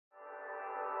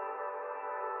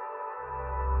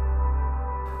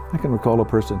I can recall a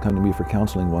person come to me for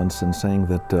counseling once and saying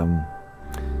that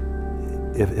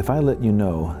if I let you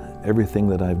know everything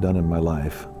that I've done in my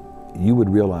life, you would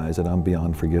realize that I'm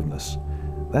beyond forgiveness.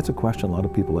 That's a question a lot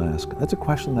of people ask. That's a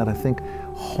question that I think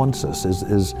haunts us,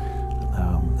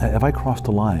 have I crossed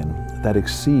a line that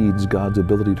exceeds God's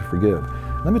ability to forgive?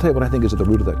 Let me tell you what I think is at the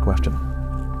root of that question.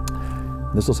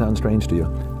 This will sound strange to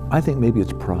you. I think maybe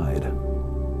it's pride.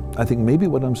 I think maybe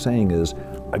what I'm saying is,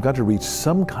 I've got to reach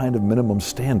some kind of minimum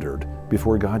standard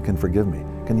before God can forgive me.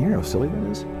 Can you hear how silly that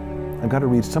is? I've got to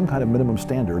reach some kind of minimum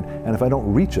standard, and if I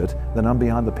don't reach it, then I'm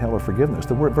beyond the pale of forgiveness.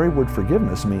 The very word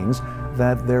forgiveness means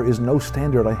that there is no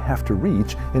standard I have to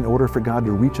reach in order for God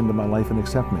to reach into my life and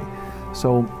accept me.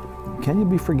 So, can you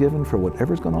be forgiven for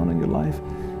whatever's going on in your life?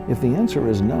 If the answer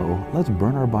is no, let's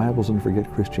burn our Bibles and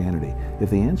forget Christianity. If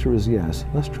the answer is yes,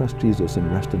 let's trust Jesus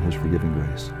and rest in His forgiving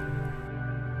grace.